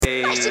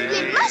I said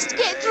we must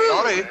get through.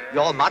 Sorry,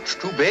 you're much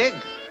too big.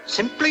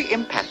 Simply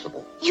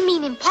impassable. You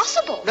mean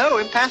impossible? No,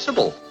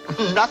 impassable.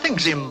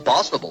 Nothing's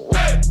impossible.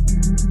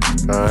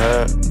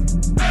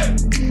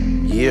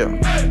 Yeah.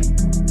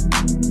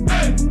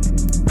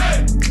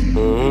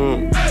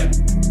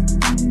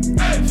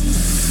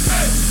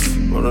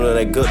 What are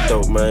that good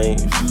dope, man?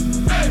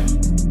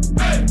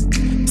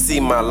 See,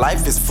 my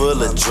life is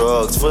full of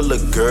drugs, full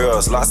of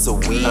girls, lots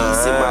of weed.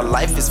 See, my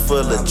life is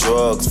full of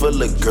drugs,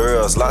 full of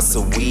girls, lots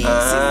of weed. See,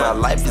 my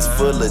life is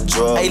full of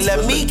drugs. Hey,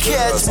 let me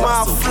catch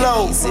my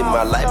flow. See,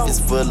 my life is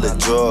full of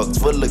drugs,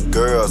 full of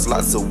girls,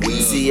 lots of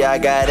weed. See, I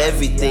got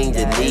everything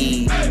you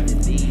need.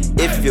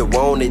 If you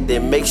want it,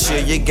 then make sure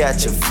you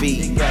got your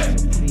feet.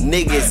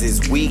 Niggas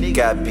is weak,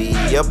 I be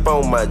up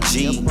on my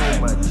G.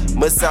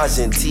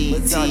 Massaging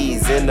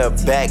TTs in the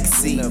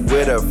backseat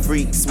with a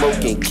freak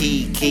smoking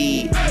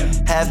key.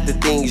 Half the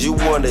things you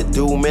wanna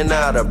do, man,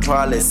 I'd have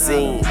probably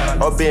seen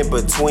or been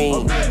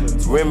between.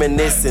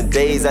 Reminiscing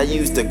days I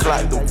used to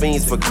clock them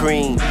fiends for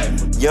cream.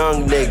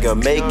 Young nigga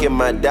making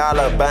my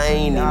dollar by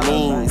any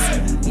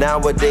means.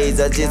 Nowadays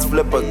I just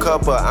flip a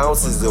couple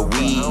ounces of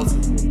weed.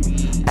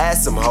 Add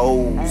some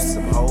hoes,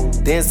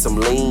 then some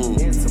lean,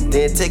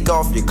 then take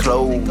off your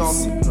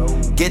clothes.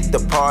 Get the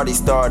party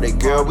started,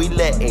 girl, we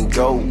letting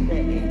go.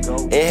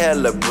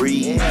 Inhale a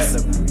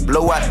breeze,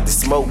 blow out the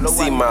smoke.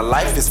 See, my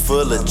life is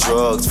full of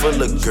drugs,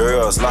 full of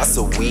girls, lots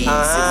of weed. See,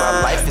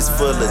 my life is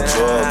full of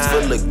drugs,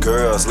 full of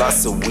girls,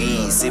 lots of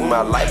weed. See,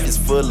 my life is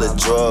full of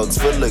drugs,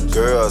 full of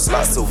girls,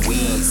 lots of weed.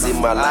 See,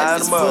 my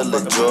life is full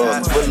of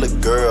drugs, full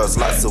of girls,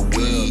 lots of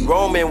weed.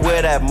 Roaming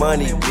where that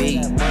money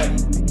be.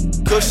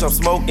 Kush I'm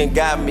smoking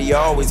got me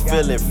always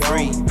feeling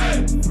free.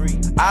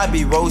 I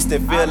be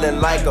roasting, feeling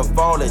like a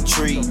fallen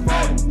tree.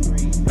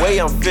 Way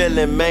I'm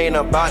feeling, man,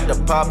 I'm about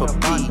to pop a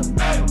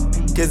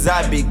beat. Cause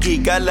I be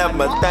geek, I left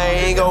my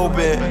thing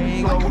open.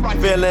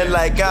 Feeling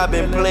like I've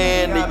been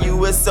playing the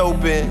US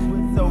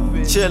Open.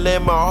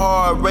 Chillin', my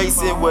heart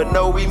racing with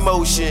no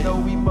emotion.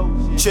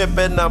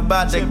 Trippin', I'm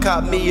about to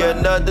cop me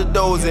another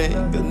dozen.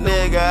 Cause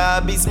nigga, I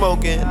be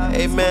smoking.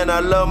 Hey man, I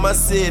love my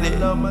city.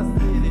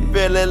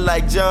 Feeling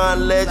like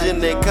John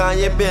Legend and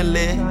Kanye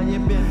Bentley.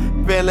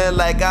 Feeling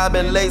like I've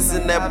been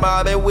lacing that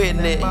Bobby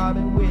Whitney.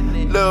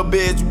 Little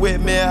bitch with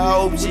me, I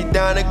hope she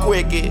done it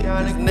quicker.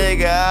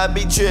 Nigga, I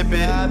be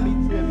trippin'.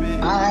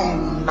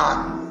 I'm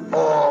not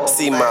all.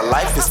 See, my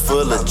life is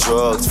full of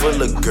drugs, full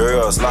of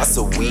girls, lots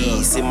of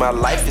weed. See, my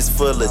life is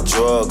full of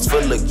drugs,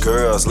 full of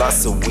girls,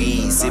 lots of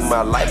weed. See,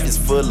 my life is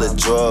full of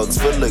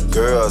drugs, full of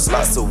girls,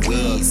 lots of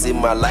weed. See,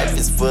 my life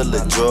is full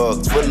of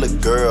drugs, full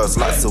of girls,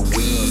 lots of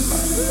weed.